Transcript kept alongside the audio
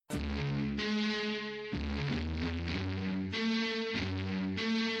I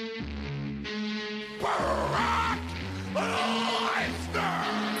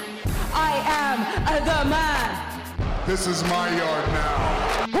am the man. This is my yard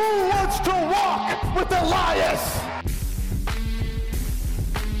now. Who wants to walk with Elias?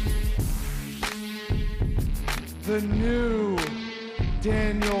 The new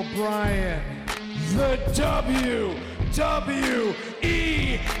Daniel Bryan, the WWE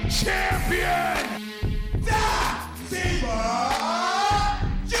Champion, Zack Sabre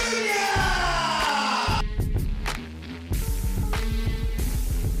Jr.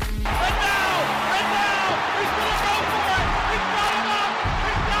 And now, he's going to go for it. He's got him up.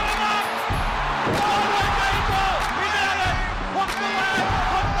 Oh, my God, he did it. Hook the leg.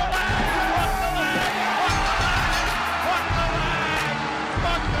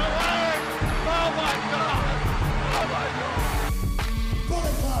 Oh, my God.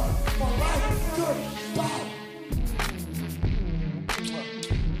 Bullet Club for life, good, bad.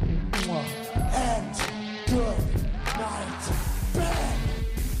 And good night, bad.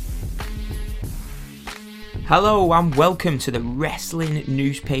 Hello and welcome to the Wrestling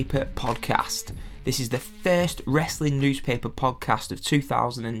Newspaper Podcast. This is the first Wrestling Newspaper Podcast of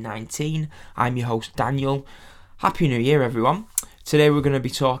 2019. I'm your host Daniel. Happy New Year everyone. Today we're going to be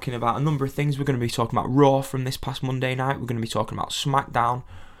talking about a number of things. We're going to be talking about Raw from this past Monday night. We're going to be talking about SmackDown.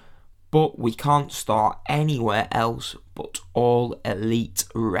 But we can't start anywhere else but All Elite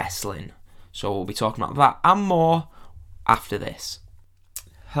Wrestling. So we'll be talking about that and more after this.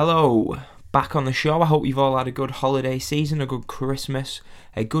 Hello, back on the show. I hope you've all had a good holiday season, a good Christmas,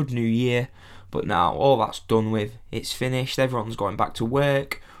 a good New Year. But now all that's done with, it's finished. Everyone's going back to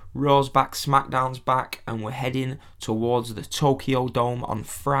work. Raw's back, SmackDown's back, and we're heading towards the Tokyo Dome on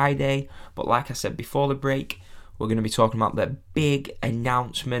Friday. But like I said before the break, we're going to be talking about the big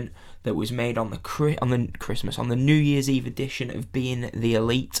announcement that was made on the New Year's Eve edition of Being the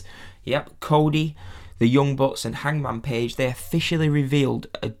Elite. Yep, Cody, the Young Bucks, and Hangman Page, they officially revealed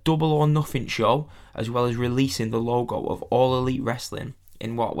a Double or Nothing show, as well as releasing the logo of All Elite Wrestling.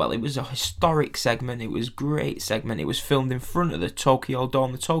 In what? Well, it was a historic segment. It was a great segment. It was filmed in front of the Tokyo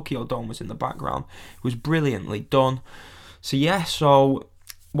Dome. The Tokyo Dome was in the background. It was brilliantly done. So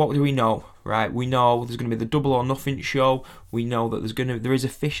what do we know? Right, we know there's going to be the Double or Nothing show. We know that there is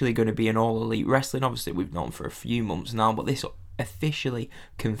officially going to be an All Elite Wrestling. Obviously, we've known for a few months now, but this officially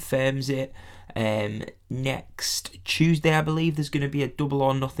confirms it. Next Tuesday, I believe, there's going to be a Double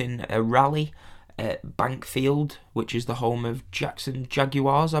or Nothing rally at Bankfield, which is the home of Jackson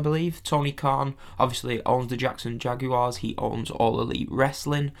Jaguars, I believe. Tony Khan obviously owns the Jackson Jaguars. He owns All Elite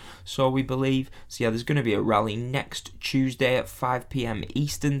Wrestling, so we believe. So yeah, there's going to be a rally next Tuesday at 5 p.m.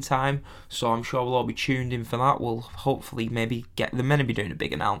 Eastern time, so I'm sure we'll all be tuned in for that. We'll hopefully maybe get the men to be doing a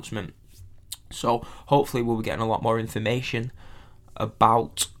big announcement, so hopefully we'll be getting a lot more information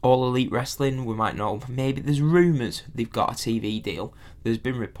about All Elite Wrestling. We might know, maybe there's rumours they've got a TV deal. There's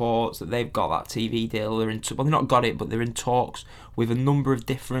been reports that they've got that TV deal. They've not got it, but they're in talks with a number of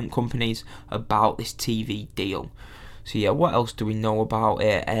different companies about this TV deal. So yeah, what else do we know about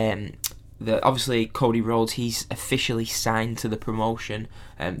it? Obviously Cody Rhodes, he's officially signed to the promotion.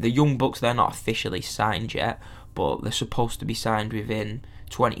 The Young Bucks, they're not officially signed yet, but they're supposed to be signed within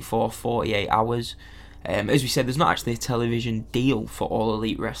 48 hours. As we said, there's not actually a television deal for All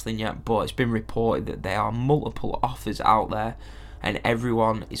Elite Wrestling yet, but it's been reported that there are multiple offers out there, and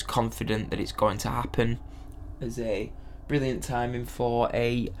everyone is confident that it's going to happen. There's a brilliant timing for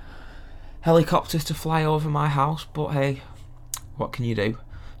a helicopter to fly over my house, but hey, what can you do?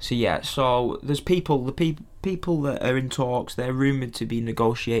 So yeah, so there's people that are in talks. They're rumoured to be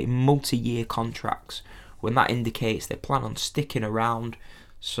negotiating multi-year contracts, when that indicates they plan on sticking around.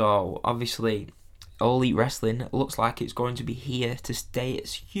 So obviously All Elite Wrestling looks like it's going to be here to stay.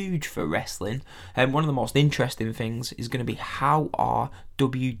 It's huge for wrestling. And one of the most interesting things is going to be, how are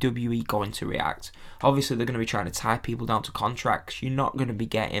WWE going to react? Obviously, they're going to be trying to tie people down to contracts. You're not going to be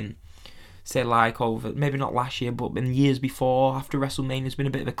getting, say, like over, maybe not last year, but in years before, after WrestleMania, there's been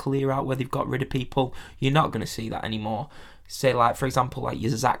a bit of a clear out where they've got rid of people. You're not going to see that anymore. Say, like, for example, like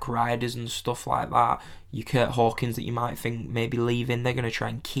your Zack Ryders and stuff like that, your Kurt Hawkins that you might think maybe leaving. They're going to try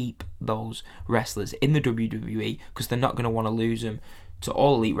and keep those wrestlers in the WWE because they're not going to want to lose them to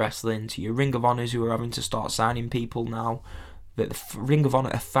All Elite Wrestling, to your Ring of Honors who are having to start signing people now. That the Ring of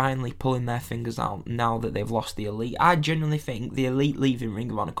Honor are finally pulling their fingers out now that they've lost the Elite. I genuinely think the Elite leaving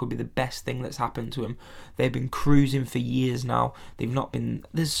Ring of Honor could be the best thing that's happened to them. They've been cruising for years now.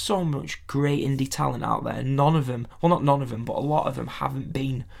 There's so much great indie talent out there. None of them, but a lot of them haven't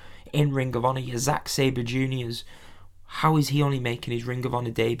been in Ring of Honor. Your Zack Sabre Jr.'s how is he only making his Ring of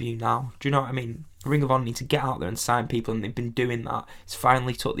Honor debut now? Do you know what I mean? Ring of Honor need to get out there and sign people, and they've been doing that. It's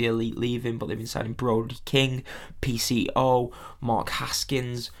finally took the Elite leaving, but they've been signing Brody King, PCO, Mark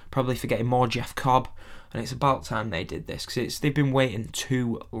Haskins, probably forgetting more Jeff Cobb, and it's about time they did this, because they've been waiting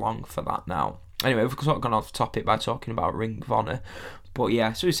too long for that now. Anyway, we've sort of gone off topic by talking about Ring of Honor, but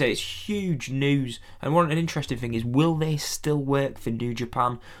yeah, so we say it's huge news, and one an interesting thing is, will they still work for New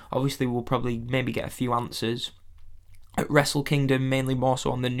Japan? Obviously, we'll probably maybe get a few answers at Wrestle Kingdom, mainly more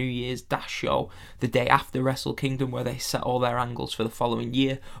so on the New Year's Dash show, the day after Wrestle Kingdom, where they set all their angles for the following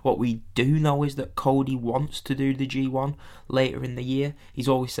year. What we do know is that Cody wants to do the G1 later in the year. He's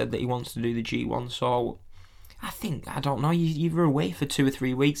always said that he wants to do the G1, so I don't know, you're away for 2 or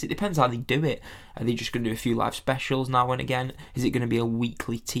 3 weeks. It depends how they do it. Are they just going to do a few live specials now and again? Is it going to be a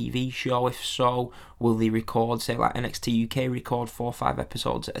weekly TV show? If so, will they record, say like NXT UK, record 4 or 5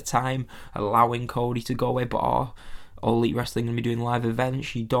 episodes at a time, allowing Cody to go away, but All Elite Wrestling going to be doing live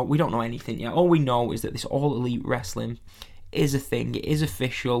events? We don't know anything yet. All we know is that this All Elite Wrestling is a thing. It is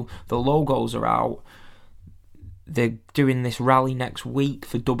official. The logos are out. They're doing this rally next week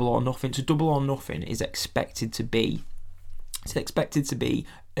for Double or Nothing. So Double or Nothing is expected to be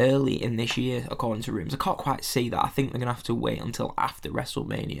early in this year, according to rumours. I can't quite see that. I think they're going to have to wait until after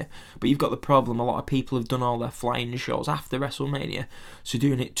WrestleMania. But you've got the problem, a lot of people have done all their flying shows after WrestleMania, so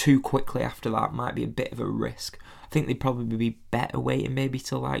doing it too quickly after that might be a bit of a risk. I think they'd probably be better waiting maybe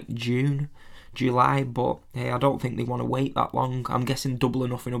till like June, July, but hey, I don't think they want to wait that long. I'm guessing Double or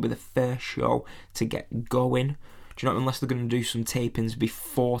Nothing will be the first show to get going. Do you know, unless they're going to do some tapings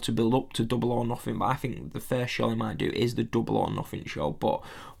before to build up to Double or Nothing, but I think the first show they might do is the Double or Nothing show, but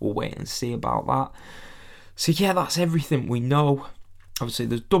we'll wait and see about that. So yeah, that's everything we know. Obviously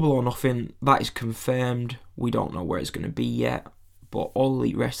there's Double or Nothing, that is confirmed. We don't know where it's going to be yet, but All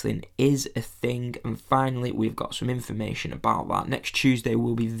Elite Wrestling is a thing, and finally we've got some information about that. Next Tuesday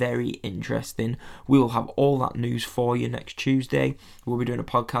will be very interesting. We will have all that news for you next Tuesday. We'll be doing a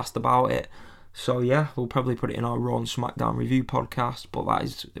podcast about it. So yeah, we'll probably put it in our Raw and SmackDown review podcast, but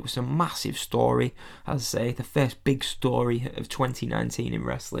it was a massive story. As I say, the first big story of 2019 in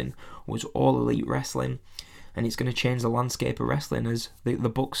wrestling was All Elite Wrestling, and it's going to change the landscape of wrestling, as the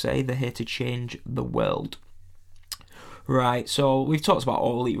books say. They're here to change the world. Right, so we've talked about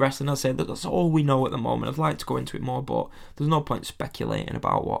All Elite Wrestling. I'd say that's all we know at the moment. I'd like to go into it more, but there's no point speculating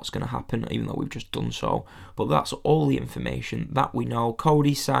about what's going to happen, even though we've just done so. But that's all the information that we know.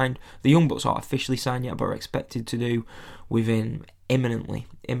 Cody signed. The Young Bucks aren't officially signed yet, but are expected to do within imminently.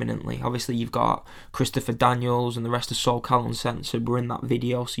 Obviously, you've got Christopher Daniels and the rest of Soul Cal Uncensored were in that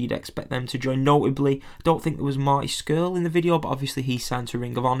video, so you'd expect them to join. Notably, I don't think there was Marty Scurll in the video, but obviously he signed to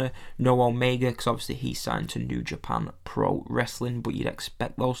Ring of Honor. No Omega, because obviously he signed to New Japan Pro Wrestling, but you'd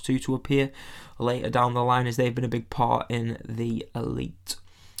expect those two to appear later down the line, as they've been a big part in the Elite.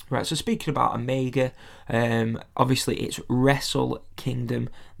 Right, so speaking about Omega, obviously it's Wrestle Kingdom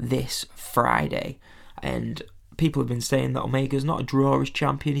this Friday, and people have been saying that Omega's not a draw as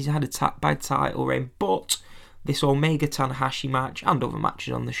champion. He's had a bad title reign, but this Omega Tanahashi match and other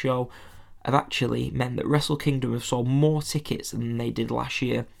matches on the show have actually meant that Wrestle Kingdom have sold more tickets than they did last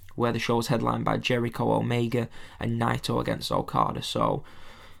year, where the show was headlined by Jericho, Omega and Naito against Okada. So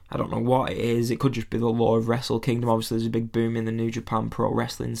I don't know what it is. It could just be the law of Wrestle Kingdom. Obviously there's a big boom in the New Japan Pro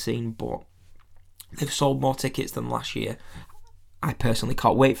Wrestling scene, but they've sold more tickets than last year. I personally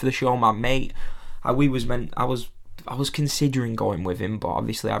can't wait for the show. My mate, I was considering going with him, but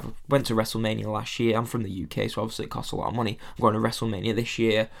obviously I went to WrestleMania last year. I'm from the UK, so obviously it costs a lot of money. I'm going to WrestleMania this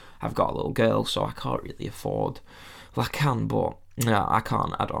year. I've got a little girl, so I can't really afford. Well, I can, but no, I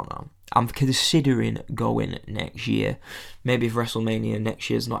can't. I don't know. I'm considering going next year. Maybe if WrestleMania next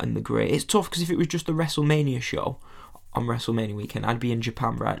year's not in the great. It's tough, because if it was just the WrestleMania show on WrestleMania weekend, I'd be in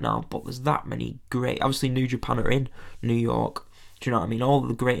Japan right now. But there's that many great. Obviously, New Japan are in New York. Do you know what I mean? All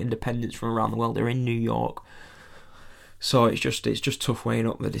the great independents from around the world are in New York. So it's just tough weighing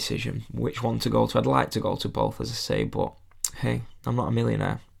up the decision which one to go to. I'd like to go to both, as I say, but hey, I'm not a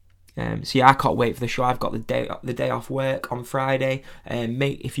millionaire. So yeah, I can't wait for the show. I've got the day off work on Friday.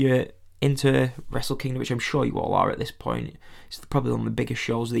 Mate, if you're into Wrestle Kingdom, which I'm sure you all are at this point, it's probably one of the biggest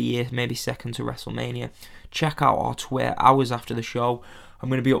shows of the year, maybe second to WrestleMania. Check out our Twitter hours after the show. I'm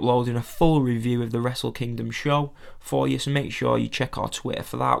going to be uploading a full review of the Wrestle Kingdom show for you, so make sure you check our Twitter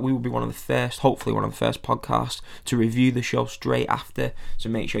for that. We will be hopefully one of the first podcasts to review the show straight after, so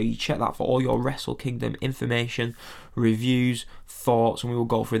make sure you check that for all your Wrestle Kingdom information, reviews, thoughts, and we will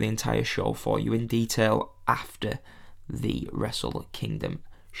go through the entire show for you in detail after the Wrestle Kingdom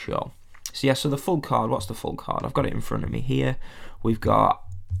show. So yeah, so the full card, what's the full card? I've got it in front of me here. We've got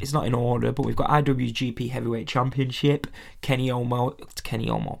it's not in order, but we've got IWGP Heavyweight Championship, Kenny Omega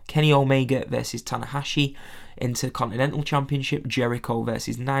versus Tanahashi, Intercontinental Championship, Jericho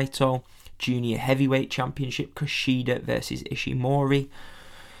versus Naito, Junior Heavyweight Championship, Kushida versus Ishimori,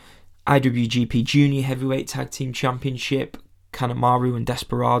 IWGP Junior Heavyweight Tag Team Championship, Kanemaru and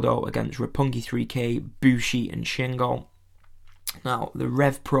Desperado against Roppongi 3K, Bushi and Shingo. Now, the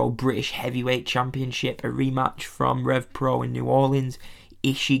Rev Pro British Heavyweight Championship, a rematch from Rev Pro in New Orleans,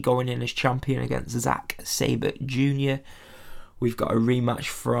 Ishii going in as champion against Zack Sabre Jr. We've got a rematch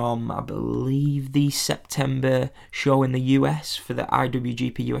from, I believe, the September show in the US for the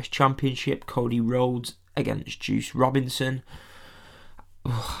IWGP US Championship, Cody Rhodes against Juice Robinson.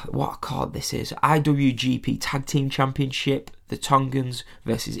 What a card this is. IWGP Tag Team Championship, the Tongans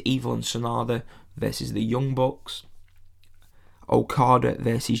versus Evil and Sonata versus the Young Bucks, Okada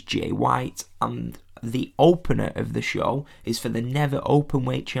versus Jay White, and the opener of the show is for the Never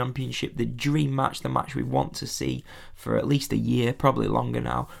Openweight Championship, the dream match, the match we want to see for at least a year, probably longer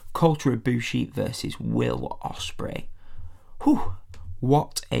now, Kota Ibushi versus Will Ospreay. Whew,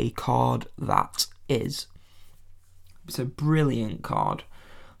 what a card that is. It's a brilliant card.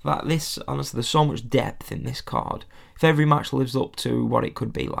 Honestly, there's so much depth in this card. If every match lives up to what it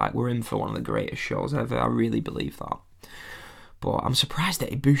could be like, we're in for one of the greatest shows ever. I really believe that. But I'm surprised that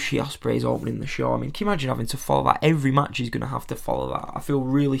Ibushi Ospreay is opening the show. I mean, can you imagine having to follow that? Every match is going to have to follow that. I feel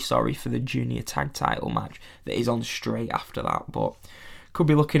really sorry for the junior tag title match that is on straight after that. But could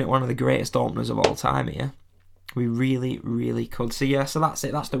be looking at one of the greatest openers of all time here. We really, really could. So yeah, so that's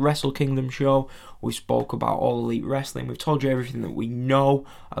it. That's the Wrestle Kingdom show. We spoke about All Elite Wrestling. We've told you everything that we know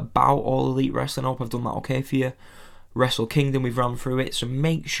about All Elite Wrestling. I hope I've done that okay for you. Wrestle Kingdom, we've run through it. So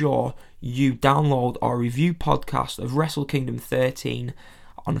make sure you download our review podcast of Wrestle Kingdom 13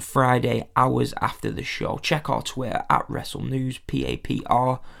 on Friday, hours after the show. Check our Twitter at WrestleNews,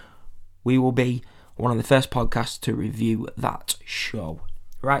 PAPR. We will be one of the first podcasts to review that show.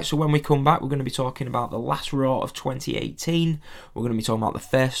 Right, so when we come back, we're going to be talking about the last Raw of 2018. We're going to be talking about the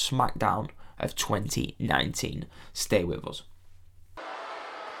first SmackDown of 2019. Stay with us.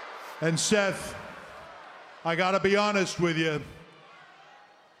 And Seth, I gotta be honest with you.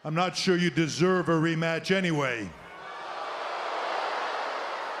 I'm not sure you deserve a rematch anyway.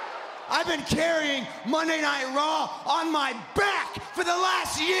 I've been carrying Monday Night Raw on my back for the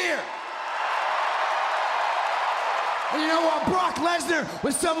last year. And you know what? Brock Lesnar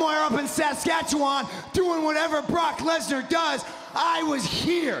was somewhere up in Saskatchewan doing whatever Brock Lesnar does. I was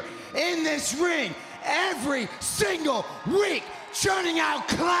here in this ring every single week, churning out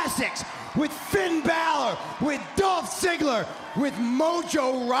classics with Finn Balor, with Dolph Ziggler, with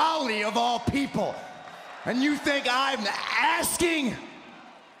Mojo Rawley of all people. And you think I'm asking?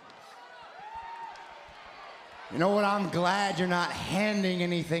 You know what? I'm glad you're not handing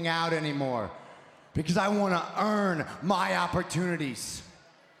anything out anymore, because I want to earn my opportunities.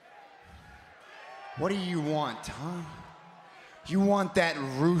 What do you want, huh? You want that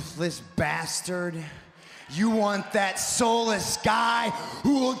ruthless bastard? You want that soulless guy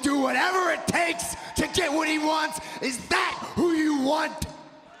who will do whatever it takes to get what he wants? Is that who you want?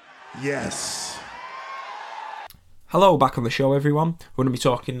 Yes. Hello, back on the show, everyone. We're going to be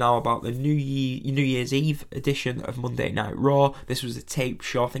talking now about the New Year's Eve edition of Monday Night Raw. This was a taped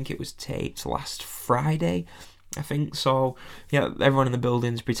show. I think it was taped last Friday, I think. So, yeah, everyone in the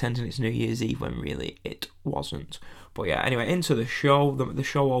building's pretending it's New Year's Eve when really it wasn't. But yeah, anyway, into the show. The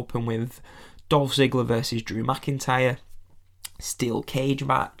show opened with Dolph Ziggler versus Drew McIntyre. Steel cage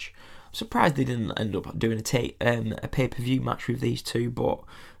match. I'm surprised they didn't end up doing a pay-per-view match with these two, but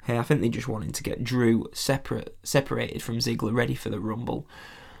hey, I think they just wanted to get Drew separated from Ziggler, ready for the Rumble.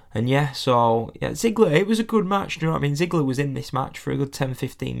 And yeah, so yeah, Ziggler, it was a good match, do you know what I mean? Ziggler was in this match for a good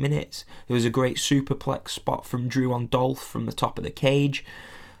 10-15 minutes. There was a great superplex spot from Drew on Dolph from the top of the cage.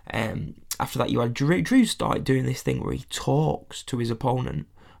 After that, you had Drew started doing this thing where he talks to his opponent.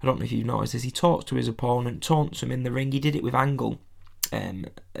 I don't know if you've noticed this. He talks to his opponent, taunts him in the ring. He did it with Angle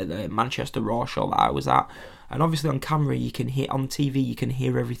at the Manchester Raw show that I was at. And obviously on camera, you can hear, on TV, you can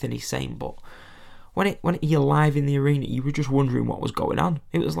hear everything he's saying. But when you're live in the arena, you were just wondering what was going on.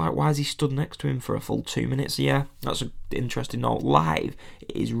 It was like, why has he stood next to him for a full 2 minutes? Yeah, that's an interesting note. Live,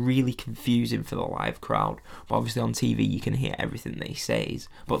 it is really confusing for the live crowd. But obviously on TV, you can hear everything that he says.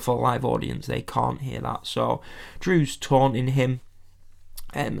 But for the live audience, they can't hear that. So Drew's taunting him.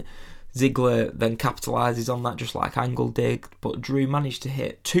 Ziggler then capitalises on that just like Angle did, but Drew managed to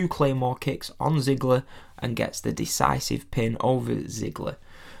hit 2 Claymore kicks on Ziggler and gets the decisive pin over Ziggler.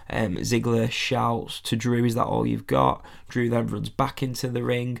 Ziggler shouts to Drew, "Is that all you've got?" Drew then runs back into the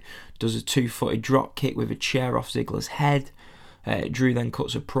ring, does a 2-footed drop kick with a chair off Ziggler's head. Drew then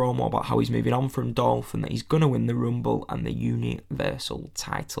cuts a promo about how he's moving on from Dolph and that he's going to win the Rumble and the Universal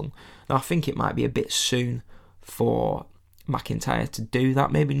title. Now, I think it might be a bit soon for McIntyre to do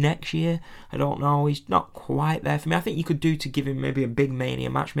that, maybe next year. I don't know, he's not quite there for me. I think you could do to give him maybe a big Mania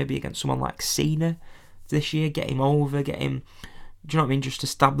match, maybe against someone like Cena this year, get him over, get him, do you know what I mean, just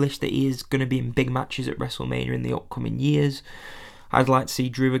establish that he is going to be in big matches at WrestleMania in the upcoming years. I'd like to see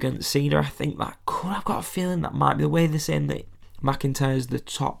Drew against Cena. I think that I've got a feeling that might be the way they're saying that McIntyre's the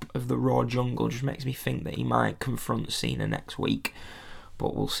top of the Raw jungle, just makes me think that he might confront Cena next week.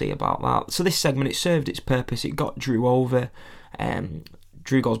 But we'll see about that. So this segment, it served its purpose. It got Drew over.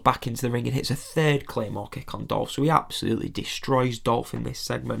 Drew goes back into the ring and hits a third Claymore kick on Dolph. So he absolutely destroys Dolph in this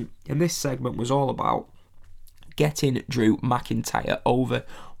segment. And this segment was all about getting Drew McIntyre over,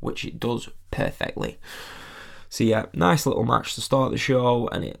 which it does perfectly. So yeah, nice little match to start the show,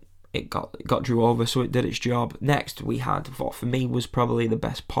 and it got Drew over, so it did its job. Next, we had what for me was probably the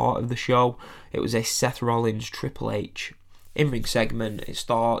best part of the show. It was a Seth Rollins Triple H in-ring segment. It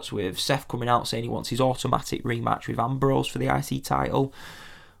starts with Seth coming out saying he wants his automatic rematch with Ambrose for the IC title,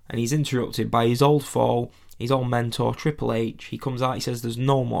 and he's interrupted by his old foe, his old mentor Triple H. He comes out, he says there's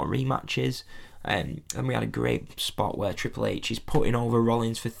no more rematches, and we had a great spot where Triple H is putting over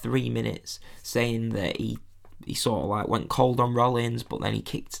Rollins for 3 minutes, saying that he sort of like went cold on Rollins, but then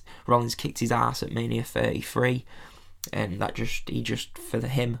Rollins kicked his ass at Mania 33, and that just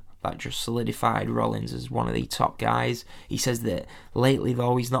solidified Rollins as one of the top guys. He says that lately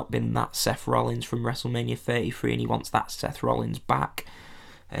though he's not been that Seth Rollins from WrestleMania 33, and he wants that Seth Rollins back.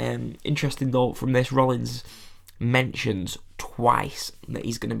 Interesting though, from this, Rollins mentions twice that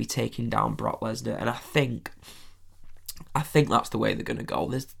he's going to be taking down Brock Lesnar, and I think that's the way they're going to go.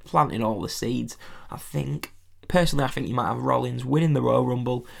 They're planting all the seeds. Personally, I think you might have Rollins winning the Royal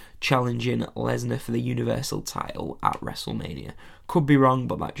Rumble, challenging Lesnar for the Universal title at WrestleMania. Could be wrong,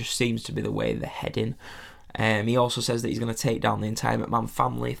 but that just seems to be the way they're heading. He also says that he's going to take down the entire McMahon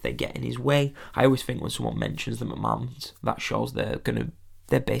family if they get in his way. I always think when someone mentions the McMahons, that shows they're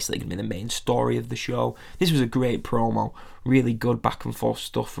basically going to be the main story of the show. This was a great promo, really good back and forth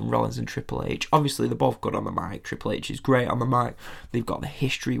stuff from Rollins and Triple H. Obviously, they're both good on the mic. Triple H is great on the mic. They've got the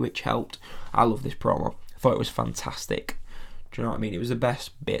history, which helped. I love this promo. I thought it was fantastic. Do you know what I mean? It was the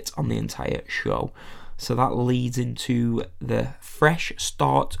best bit on the entire show. So that leads into the Fresh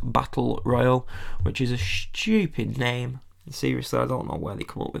Start Battle Royal, which is a stupid name. Seriously, I don't know where they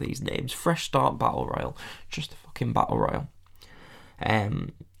come up with these names. Fresh Start Battle Royal. Just a fucking Battle Royal.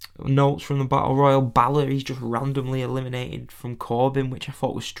 Notes from the Battle Royal: Balor, he's just randomly eliminated from Corbin, which I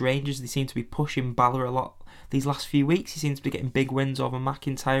thought was strange, as they seem to be pushing Balor a lot these last few weeks. He seems to be getting big wins over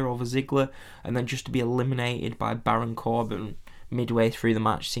McIntyre, over Ziggler, and then just to be eliminated by Baron Corbin midway through the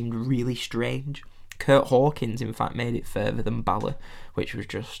match seemed really strange. Kurt Hawkins, in fact, made it further than Balor, which was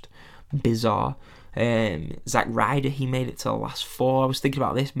just bizarre. Zack Ryder, he made it to the last 4. I was thinking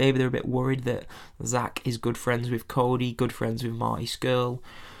about this, maybe they're a bit worried that Zack is good friends with Cody, good friends with Marty Scurll.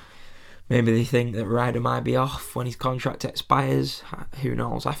 Maybe they think that Ryder might be off when his contract expires. Who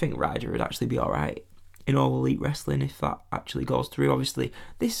knows? I think Ryder would actually be alright in All Elite Wrestling if that actually goes through. Obviously,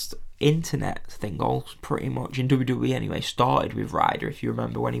 this internet thing, all pretty much in WWE anyway, started with Ryder. If you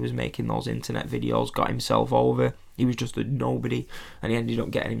remember when he was making those internet videos, got himself over. He was just a nobody, and he ended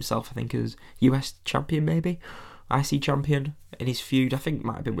up getting himself, I think, as US champion, maybe IC champion in his feud. I think it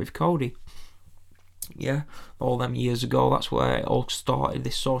might have been with Cody. Yeah, all them years ago. That's where it all started,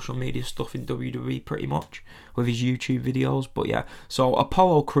 this social media stuff in WWE, pretty much, with his YouTube videos. But yeah, so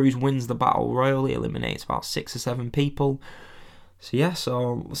Apollo Crews wins the Battle Royal. He eliminates about 6 or 7 people. So yeah,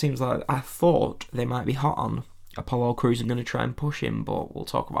 so it seems like I thought they might be hot on Apollo Crews and going to try and push him, but we'll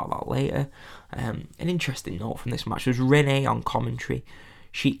talk about that later. An interesting note from this match was Renee on commentary.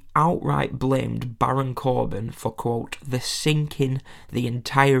 She outright blamed Baron Corbin for, quote, sinking the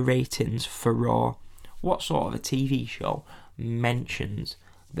entire ratings for Raw. What sort of a TV show mentions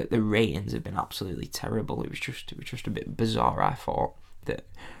that the ratings have been absolutely terrible? It was just a bit bizarre, I thought, that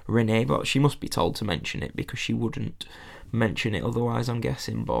Renee, but she must be told to mention it because she wouldn't mention it otherwise, I'm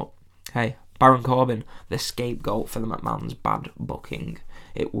guessing. But hey, Baron Corbin, the scapegoat for the McMahon's bad booking,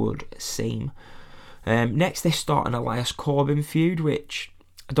 it would seem. Next, they start an Elias Corbin feud, which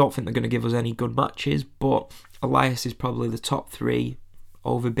I don't think they're going to give us any good matches, but Elias is probably the top 3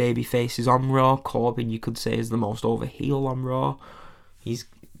 over baby faces on Raw. Corbin, you could say, is the most over heel on Raw. He's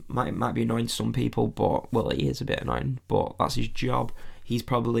might be annoying to some people, but, well, he is a bit annoying, but that's his job. He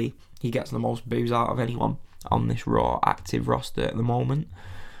gets the most boos out of anyone on this Raw active roster at the moment.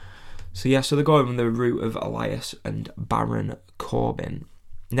 So yeah, so they're going the route of Elias and Baron Corbin.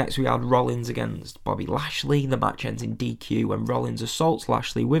 Next we had Rollins against Bobby Lashley. The match ends in DQ when Rollins assaults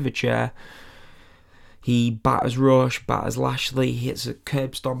Lashley with a chair. He batters Rush, batters Lashley, hits a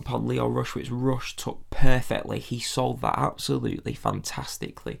curb stomp on Lio Rush, which Rush took perfectly. He sold that absolutely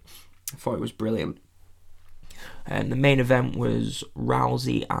fantastically. I thought it was brilliant. The main event was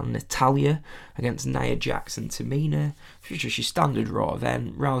Rousey and Natalya against Nia Jax and Tamina. It was just your standard Raw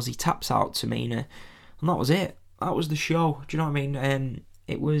event. Rousey taps out Tamina, and that was it. That was the show. Do you know what I mean?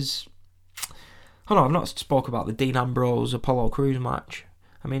 It was... Oh no, I've not spoke about the Dean Ambrose Apollo Crews match.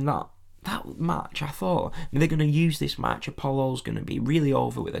 I mean, that match, I thought, they're going to use this match. Apollo's going to be really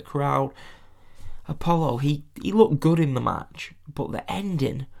over with the crowd. Apollo, he looked good in the match, but the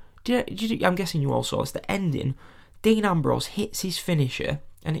ending... I'm guessing you all saw this. The ending, Dean Ambrose hits his finisher,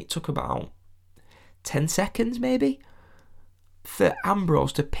 and it took about 10 seconds, maybe, for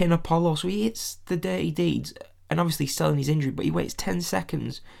Ambrose to pin Apollo. So he hits the dirty deeds, and obviously selling his injury, but he waits 10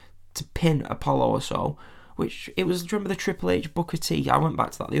 seconds to pin Apollo or so, which it was, remember the Triple H Booker T? I went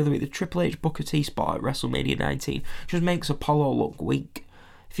back to that the other week. The Triple H Booker T spot at WrestleMania 19 just makes Apollo look weak.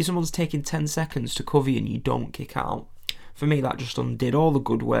 If someone's taking 10 seconds to cover you and you don't kick out, for me, that just undid all the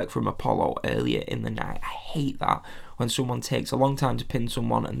good work from Apollo earlier in the night. I hate that when someone takes a long time to pin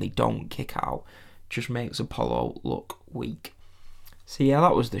someone and they don't kick out. Just makes Apollo look weak. So yeah,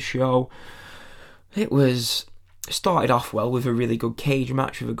 that was the show. It started off well with a really good cage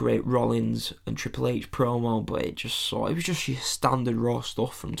match with a great Rollins and Triple H promo, but it was just your standard Raw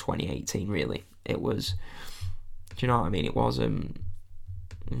stuff from 2018. Really, it was. Do you know what I mean? It wasn't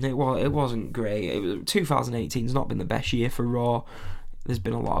great. 2018's not been the best year for Raw. There's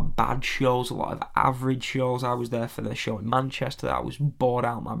been a lot of bad shows, a lot of average shows. I was there for the show in Manchester. I was bored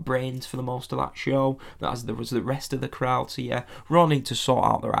out of my brains for the most of that show, as there was the rest of the crowd. So yeah, Raw need to sort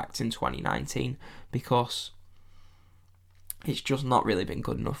out their act in 2019 because it's just not really been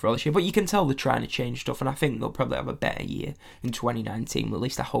good enough for this year. But you can tell they're trying to change stuff, and I think they'll probably have a better year in 2019. Well, at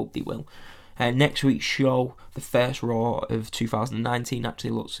least I hope they will. Next week's show, the first Raw of 2019, actually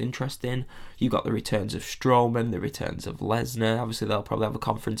looks interesting. You got the returns of Strowman, the returns of Lesnar. Obviously, they'll probably have a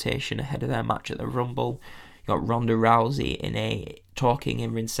confrontation ahead of their match at the Rumble. You got Ronda Rousey in a talking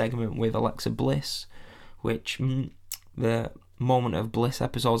in-ring segment with Alexa Bliss, which the Moment of Bliss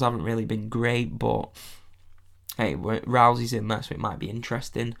episodes haven't really been great, but hey, Rousey's in there, so it might be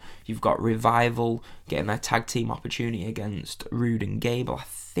interesting. You've got Revival getting their tag team opportunity against Rude and Gable. I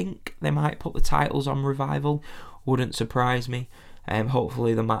think they might put the titles on Revival. Wouldn't surprise me.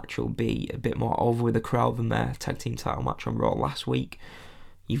 Hopefully the match will be a bit more over with the crowd than their tag team title match on Raw last week.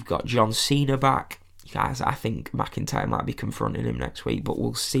 You've got John Cena back. Guys, I think McIntyre might be confronting him next week, but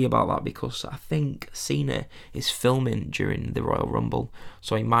we'll see about that because I think Cena is filming during the Royal Rumble,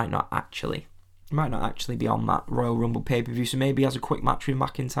 so he might not actually be on that Royal Rumble pay-per-view, so maybe he has a quick match with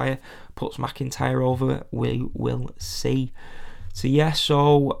McIntyre, puts McIntyre over. We will see. So yeah,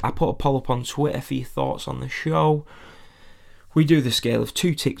 so I put a poll up on Twitter for your thoughts on the show. We do the scale of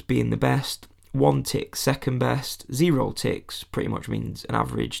 2 ticks being the best, 1 tick second best, 0 ticks pretty much means an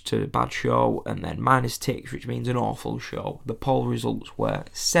average to bad show, and then minus ticks, which means an awful show. The poll results were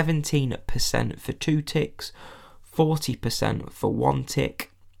 17% for 2 ticks, 40% for 1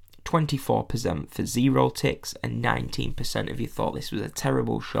 tick, 24% for 0 ticks, and 19% of you thought this was a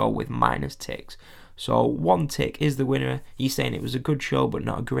terrible show with minus ticks. So 1 tick is the winner. You're saying it was a good show but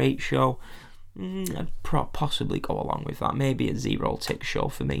not a great show. I'd possibly go along with that. Maybe a 0 tick show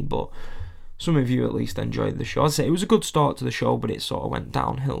for me, but some of you at least enjoyed the show. I'd say it was a good start to the show, but it sort of went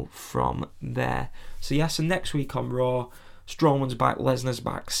downhill from there. So yeah, so next week on Raw, Strowman's back, Lesnar's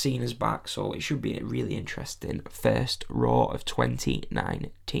back, Cena's back, so it should be a really interesting first Raw of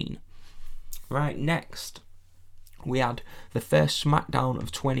 2019. Right, next we had the first SmackDown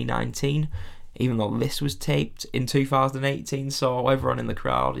of 2019, even though this was taped in 2018, so everyone in the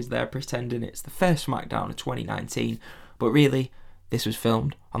crowd is there pretending it's the first SmackDown of 2019, but really, this was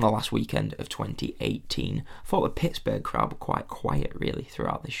filmed on the last weekend of 2018. I thought the Pittsburgh crowd were quite quiet, really,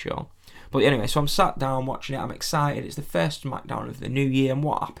 throughout this show. But anyway, so I'm sat down watching it, I'm excited, it's the first SmackDown of the new year, and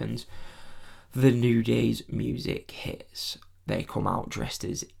what happens? The New Day's music hits. They come out dressed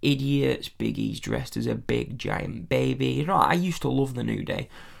as idiots, Big E's dressed as a big giant baby. You know, I used to love the New Day.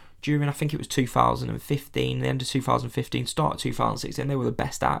 During, I think it was 2015, the end of 2015, start of 2016, they were the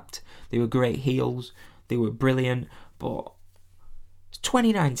best act. They were great heels, they were brilliant, but it's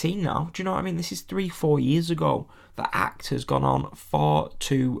 2019 now, do you know what I mean? This is 3-4 years ago. The act has gone on far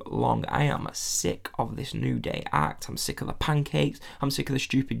too long. I am sick of this New Day act. I'm sick of the pancakes. I'm sick of the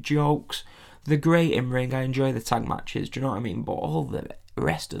stupid jokes. They're great in ring. I enjoy the tag matches, do you know what I mean? But all the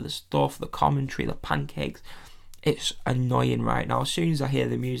rest of the stuff, the commentary, the pancakes, It's annoying right now. As soon as I hear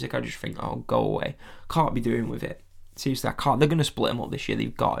the music, I just think, oh, go away. Can't be doing with it. Seriously, I can't. They're going to split them up this year,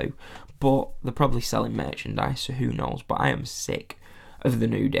 they've got to. But they're probably selling merchandise, so who knows. But I am sick of the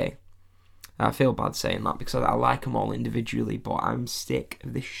New Day. I feel bad saying that because I like them all individually, but I'm sick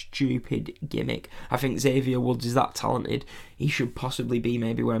of this stupid gimmick. I think Xavier Woods is that talented. He should possibly be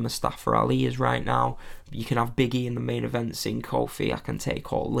maybe where Mustafa Ali is right now. You can have Big E in the main event, sing Kofi, I can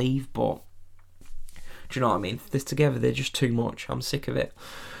take or leave, but do you know what I mean? This together, they're just too much. I'm sick of it.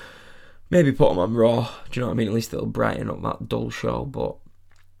 Maybe put them on Raw, do you know what I mean? At least it'll brighten up that dull show, but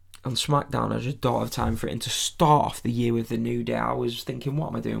on SmackDown, I just don't have time for it. And to start off the year with the New Day, I was thinking, what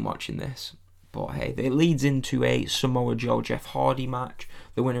am I doing watching this? But hey, it leads into a Samoa Joe Jeff Hardy match.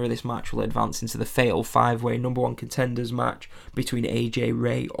 The winner of this match will advance into the Fatal 5-Way number 1 contenders match between AJ,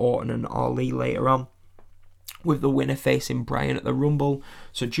 Ray, Orton and Ali later on, with the winner facing Bryan at the Rumble.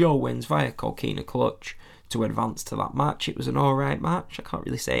 So Joe wins via Coquina Clutch to advance to that match. It was an alright match. I can't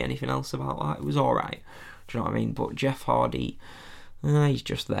really say anything else about that. It was alright. Do you know what I mean? But Jeff Hardy, he's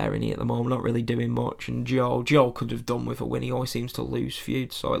just there at the moment, not really doing much. And Joe could have done with a win. He always seems to lose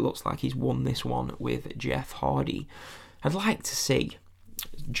feuds, so it looks like he's won this one with Jeff Hardy. I'd like to see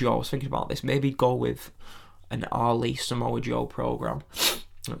Joe, I was thinking about this, maybe go with an Ali Samoa Joe program.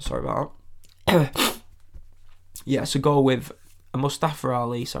 Sorry about that. Yeah, so go with a Mustafa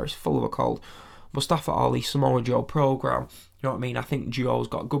Ali, sorry, it's full of a cold. Mustafa Ali Samoa Joe program. You know what I mean? I think Joe's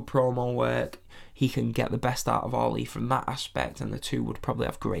got good promo work. He can get the best out of Ali from that aspect, and the two would probably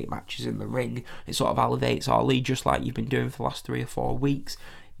have great matches in the ring. It sort of elevates Ali, just like you've been doing for the last 3 or 4 weeks,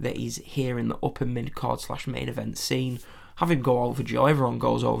 that he's here in the upper mid-card / main event scene. Have him go over Joe. Everyone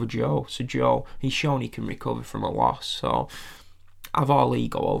goes over Joe. So Joe, he's shown he can recover from a loss. So have Ali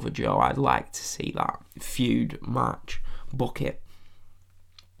go over Joe. I'd like to see that feud match. Book it.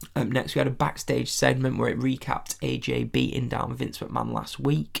 Next, we had a backstage segment where it recapped AJ beating down Vince McMahon last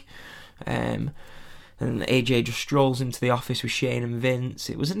week. And AJ just strolls into the office with Shane and Vince.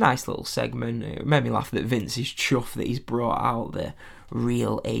 It was a nice little segment. It made me laugh that Vince is chuffed that he's brought out the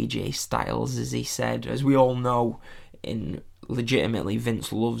real AJ Styles, as he said. As we all know, legitimately,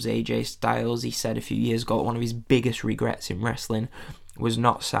 Vince loves AJ Styles. He said a few years ago that one of his biggest regrets in wrestling was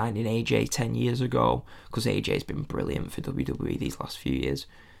not signing AJ 10 years ago, because AJ's been brilliant for WWE these last few years.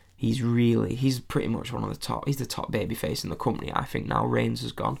 He's pretty much one of the top. He's the top babyface in the company, I think, now Reigns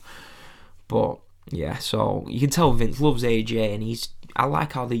has gone. But yeah, so you can tell Vince loves AJ, and I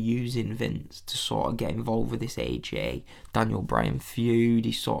like how they're using Vince to sort of get involved with this AJ Daniel Bryan feud.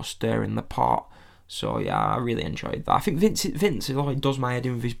 He's sort of stirring the pot. So yeah, I really enjoyed that. I think Vince does my head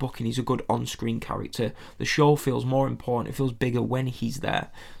in with his booking. He's a good on-screen character. The show feels more important. It feels bigger when he's there.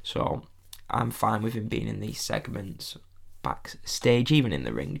 So I'm fine with him being in these segments backstage, even in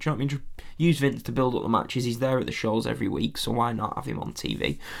the ring. Do you know what I mean? Just use Vince to build up the matches. He's there at the shows every week, so why not have him on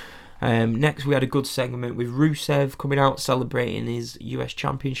TV? Next, we had a good segment with Rusev coming out celebrating his US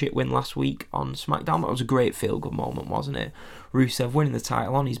Championship win last week on SmackDown. That was a great feel-good moment, wasn't it? Rusev winning the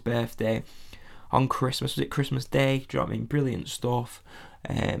title on his birthday on Christmas. Was it Christmas Day? Do you know what I mean? Brilliant stuff.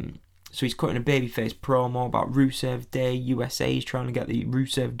 So he's cutting a babyface promo about Rusev Day USA. He's trying to get the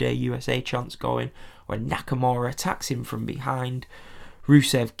Rusev Day USA chants going, when Nakamura attacks him from behind.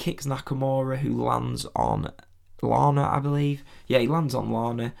 Rusev kicks Nakamura, who lands on Lana, I believe. Yeah, he lands on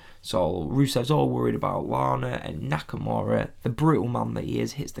Lana. So Rusev's all worried about Lana, and Nakamura, the brutal man that he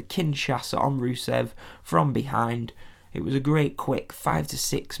is, hits the Kinshasa on Rusev from behind. It was a great, quick 5 to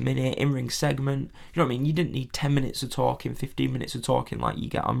 6 minute in-ring segment. You know what I mean? You didn't need 10 minutes of talking, 15 minutes of talking like you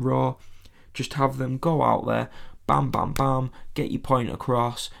get on Raw. Just have them go out there, bam, bam, bam, get your point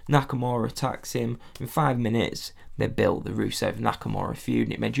across. Nakamura attacks him. In 5 minutes, they built the Rusev-Nakamura feud,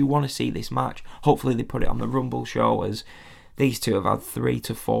 and it made you want to see this match. Hopefully they put it on the Rumble show, as these two have had 3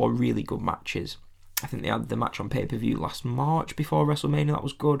 to 4 really good matches. I think they had the match on pay-per-view last March before WrestleMania. That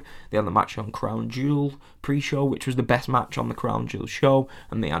was good. They had the match on Crown Jewel pre-show, which was the best match on the Crown Jewel show.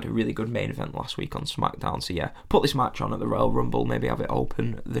 And they had a really good main event last week on SmackDown. So yeah, put this match on at the Royal Rumble. Maybe have it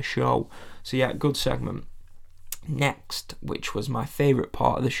open the show. So yeah, good segment. Next, which was my favourite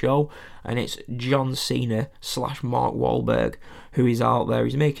part of the show, and it's John Cena / Mark Wahlberg, who is out there.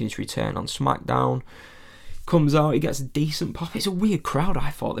 He's making his return on SmackDown. Comes out, he gets a decent pop. It's a weird crowd, I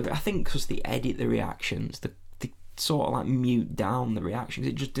thought. I think because they edit the reactions, they sort of like mute down the reactions.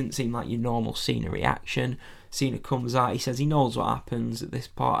 It just didn't seem like your normal Cena reaction. Cena comes out, he says he knows what happens at this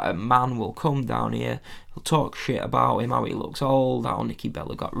part. A man will come down here, he'll talk shit about him, how he looks old, how Nikki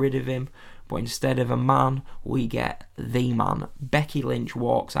Bella got rid of him. But instead of a man, we get the man. Becky Lynch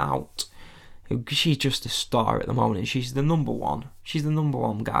walks out. She's just a star at the moment. She's the number one. She's the number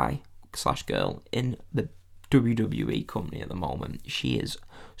one guy / girl in the WWE company at the moment. She is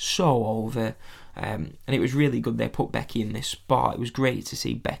so over, and it was really good they put Becky in this spot. It was great to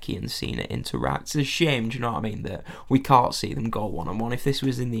see Becky and Cena interact. It's a shame, do you know what I mean, that we can't see them go one-on-one. If this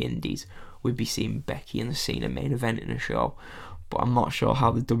was in the Indies, we'd be seeing Becky and Cena main event in a show, but I'm not sure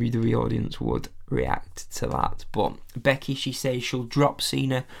how the WWE audience would react to that. But Becky, she says she'll drop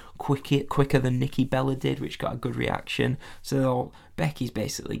Cena quicker than Nikki Bella did, which got a good reaction. So Becky's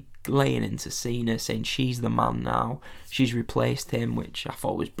basically laying into Cena, saying she's the man now. She's replaced him, which I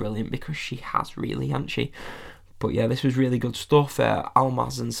thought was brilliant because she has really, hasn't she? But yeah, this was really good stuff.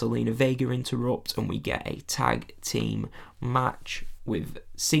 Almas and Zelina Vega interrupt, and we get a tag team match with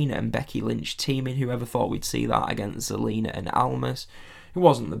Cena and Becky Lynch teaming. Whoever thought we'd see that against Zelina and Almas? It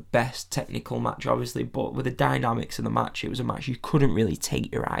wasn't the best technical match, obviously, but with the dynamics of the match, it was a match you couldn't really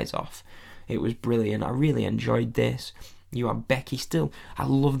take your eyes off. It was brilliant. I really enjoyed this. You have Becky still. I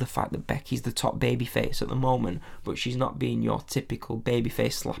love the fact that Becky's the top babyface at the moment, but she's not being your typical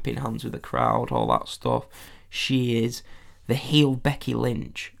babyface slapping hands with the crowd, all that stuff. She is the heel Becky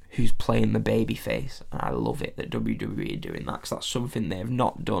Lynch who's playing the babyface, and I love it that WWE are doing that, because that's something they have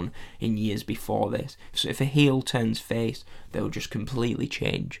not done in years before this. So if a heel turns face, they'll just completely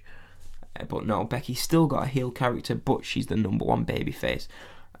change. But no, Becky's still got a heel character, but she's the number one babyface.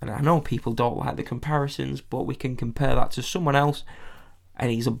 And I know people don't like the comparisons, but we can compare that to someone else,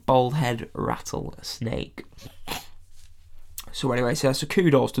 and he's a bald head rattlesnake. So anyway, so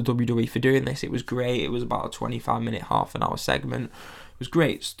kudos to WWE for doing this. It was great. It was about a 25-minute, half-an-hour segment. It was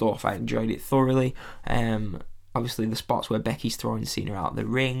great stuff. I enjoyed it thoroughly. Obviously, the spots where Becky's throwing Cena out of the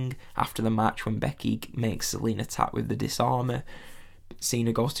ring after the match, when Becky makes Zelina tap with the disarmer.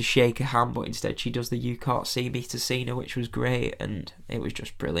 Cena goes to shake her hand, but instead she does the "you can't see me" to Cena, which was great, and it was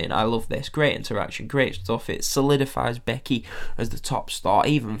just brilliant. I love this. Great interaction, great stuff. It solidifies Becky as the top star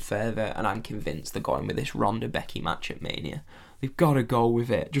even further, and I'm convinced they're going with this Ronda-Becky match at Mania. They've got to go with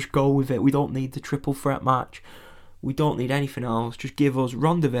it. Just go with it. We don't need the triple threat match. We don't need anything else. Just give us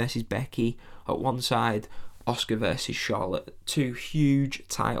Ronda versus Becky at one side, Asuka versus Charlotte. 2 huge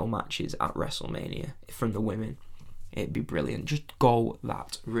title matches at WrestleMania from the women. It'd be brilliant. Just go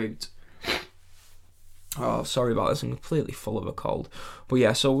that route. Oh, sorry about this. I'm completely full of a cold. But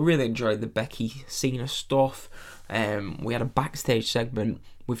yeah, so we really enjoyed the Becky Cena stuff. We had a backstage segment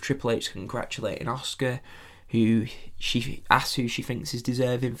with Triple H congratulating Asuka, who she asks who she thinks is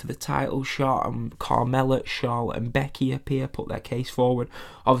deserving for the title shot, and Carmella, Charlotte and Becky appear, put their case forward.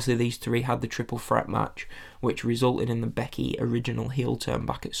 Obviously these 3 had the triple threat match, which resulted in the Becky original heel turn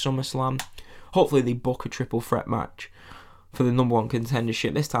back at SummerSlam. Hopefully they book a triple threat match for the number one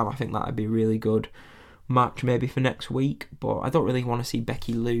contendership. This time I think that would be a really good match maybe for next week, but I don't really want to see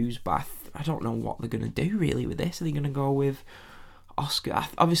Becky lose, but I don't know what they're going to do really with this. Are they going to go with Asuka?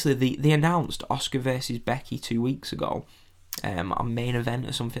 Obviously they announced Asuka versus Becky 2 weeks ago on Main Event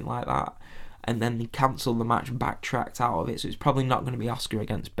or something like that, and then they cancelled the match, backtracked out of it, so it's probably not going to be Asuka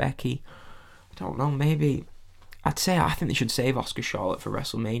against Becky. I don't know, maybe I think they should save Asuka Charlotte for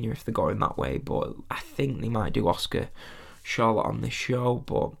WrestleMania if they're going that way, but I think they might do Asuka Charlotte on this show,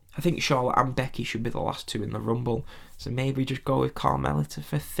 but I think Charlotte and Becky should be the last 2 in the Rumble, so maybe just go with Carmella to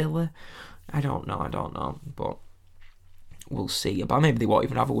fulfill her. I don't know, but we'll see. But maybe they won't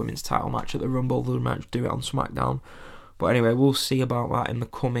even have a women's title match at the Rumble, they might do it on SmackDown. But anyway, we'll see about that in the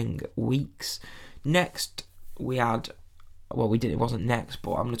coming weeks. Next, we had... Well, it wasn't next,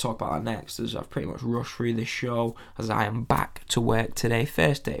 but I'm going to talk about that next, as I've pretty much rushed through this show, as I am back to work today,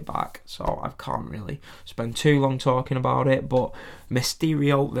 first day back, so I can't really spend too long talking about it. But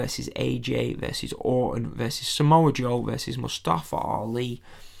Mysterio versus AJ versus Orton versus Samoa Joe versus Mustafa Ali.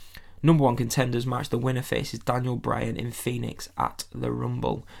 Number one contenders match. The winner faces Daniel Bryan in Phoenix at the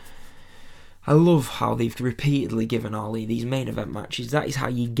Rumble. I love how they've repeatedly given Ali these main event matches. That is how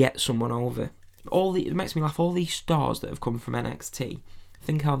you get someone over. It makes me laugh, all these stars that have come from NXT,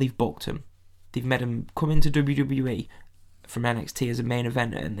 think how they've booked them. They've made them come into WWE from NXT as a main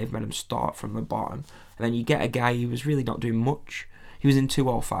eventer, and they've made them start from the bottom. And then you get a guy who was really not doing much. He was in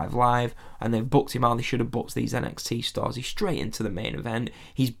 205 Live, and they've booked him how they should have booked these NXT stars. He's straight into the main event.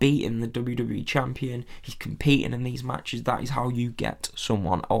 He's beating the WWE champion. He's competing in these matches. That is how you get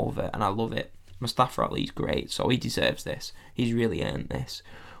someone over, and I love it. Mustafa Ali's great, so he deserves this. He's really earned this.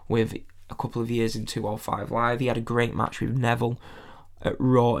 With a couple of years in 205 Live, he had a great match with Neville at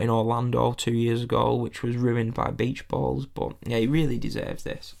Raw in Orlando 2 years ago, which was ruined by beach balls, but yeah, he really deserves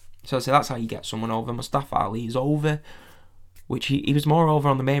this. So that's how you get someone over. Mustafa Ali is over, which he was more over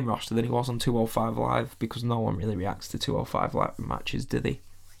on the main roster than he was on 205 Live, because no one really reacts to 205 Live matches, do they?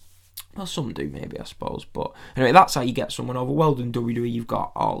 Well, some do maybe, I suppose. But anyway, that's how you get someone over. Well done, WWE. You've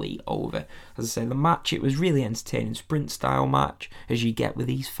got All Elite over. As I say, the match, it was really entertaining. Sprint-style match, as you get with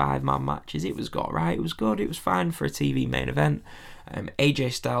these 5-man matches. It was got right. It was good. It was fine for a TV main event.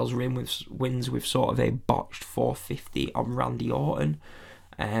 AJ Styles wins with sort of a botched 450 on Randy Orton.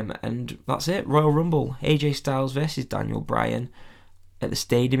 And that's it. Royal Rumble. AJ Styles versus Daniel Bryan at the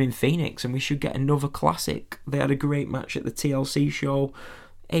Stadium in Phoenix. And we should get another classic. They had a great match at the TLC show.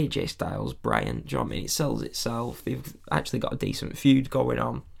 AJ Styles, Bryan, do you know what I mean? It sells itself. They've actually got a decent feud going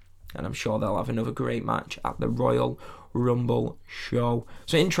on, and I'm sure they'll have another great match at the Royal Rumble show.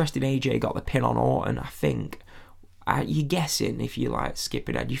 So interesting, AJ got the pin on Orton, I think. You're guessing, if you like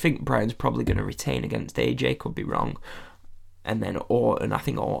skipping ahead, you think Bryan's probably going to retain against AJ, could be wrong. And then Orton, I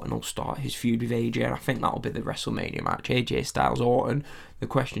think Orton will start his feud with AJ, and I think that'll be the WrestleMania match. AJ Styles, Orton. The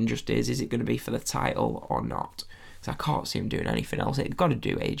question just is it going to be for the title or not? I can't see him doing anything else. They've got to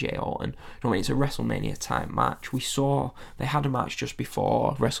do AJ Orton. You know, I mean, it's a WrestleMania time match. We saw they had a match just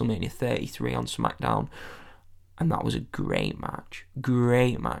before WrestleMania 33 on SmackDown, and that was a great match.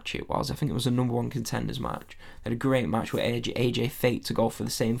 Great match it was. I think it was a number 1 contenders match. They had a great match where AJ faked to go for the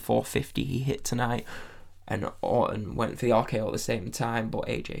same 450 he hit tonight, and Orton went for the RKO at the same time, but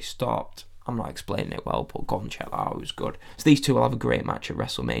AJ stopped. I'm not explaining it well, but go and check that out. It was good. So these two will have a great match at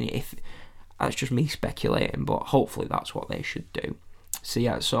WrestleMania. That's just me speculating, but hopefully that's what they should do. So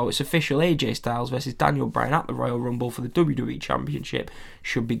yeah, so it's official. AJ Styles versus Daniel Bryan at the Royal Rumble for the WWE Championship.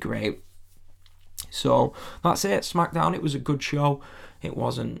 Should be great. So that's it. SmackDown, it was a good show. It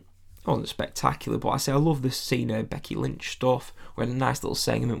wasn't spectacular, but I say I love the Cena Becky Lynch stuff. We had a nice little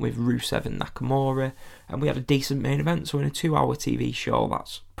segment with Rusev and Nakamura, and we had a decent main event. So in a 2-hour TV show,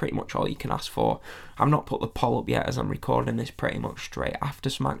 that's pretty much all you can ask for. I've not put the poll up yet as I'm recording this pretty much straight after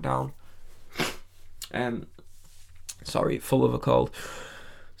SmackDown. Sorry, full of a cold.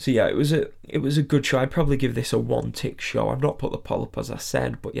 So yeah, it was a good show. I'd probably give this a 1-tick show. I've not put the poll up as I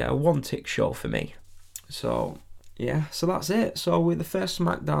said, but yeah, a 1-tick show for me. So yeah, so that's it. So with the first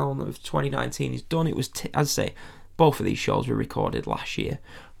SmackDown of 2019 is done. It was, as I say, both of these shows were recorded last year,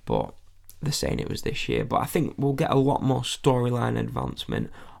 but they're saying it was this year. But I think we'll get a lot more storyline advancement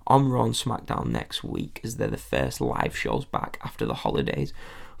on Raw and SmackDown next week, as they're the first live shows back after the holidays.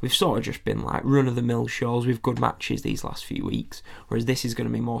 We've sort of just been like run-of-the-mill shows with good matches these last few weeks, whereas this is going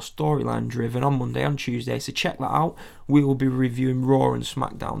to be more storyline driven on Monday and Tuesday, so check that out. We will be reviewing Raw and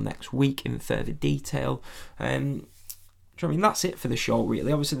SmackDown next week in further detail. I mean, that's it for the show,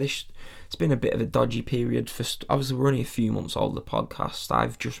 really. Obviously, it's been a bit of a dodgy period. Obviously, we're only a few months old, the podcast.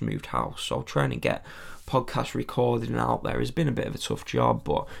 I've just moved house, so trying to get podcast recorded and out there has been a bit of a tough job,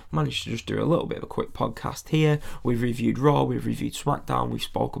 but managed to just do a little bit of a quick podcast here. We've reviewed Raw, we've reviewed SmackDown, we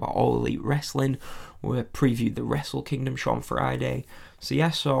spoke about All Elite Wrestling, we previewed the Wrestle Kingdom show on Friday. So yeah,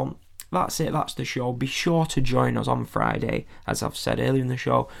 so that's it, that's the show. Be sure to join us on Friday. As I've said earlier in the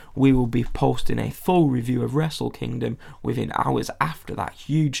show, we will be posting a full review of Wrestle Kingdom within hours after that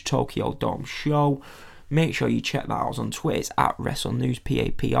huge Tokyo Dome show. Make sure you check that out on Twitter. It's at WrestleNews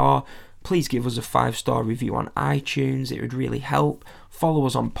PAPR. Please give us a 5-star review on iTunes, it would really help. Follow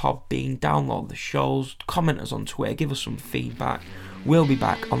us on Podbean, download the shows, comment us on Twitter, give us some feedback. We'll be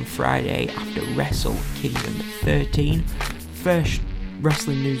back on Friday after Wrestle Kingdom 13. First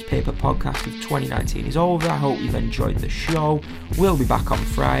Wrestling Newspaper podcast of 2019 is over. I hope you've enjoyed the show. We'll be back on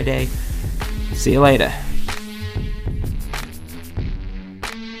Friday. See you later.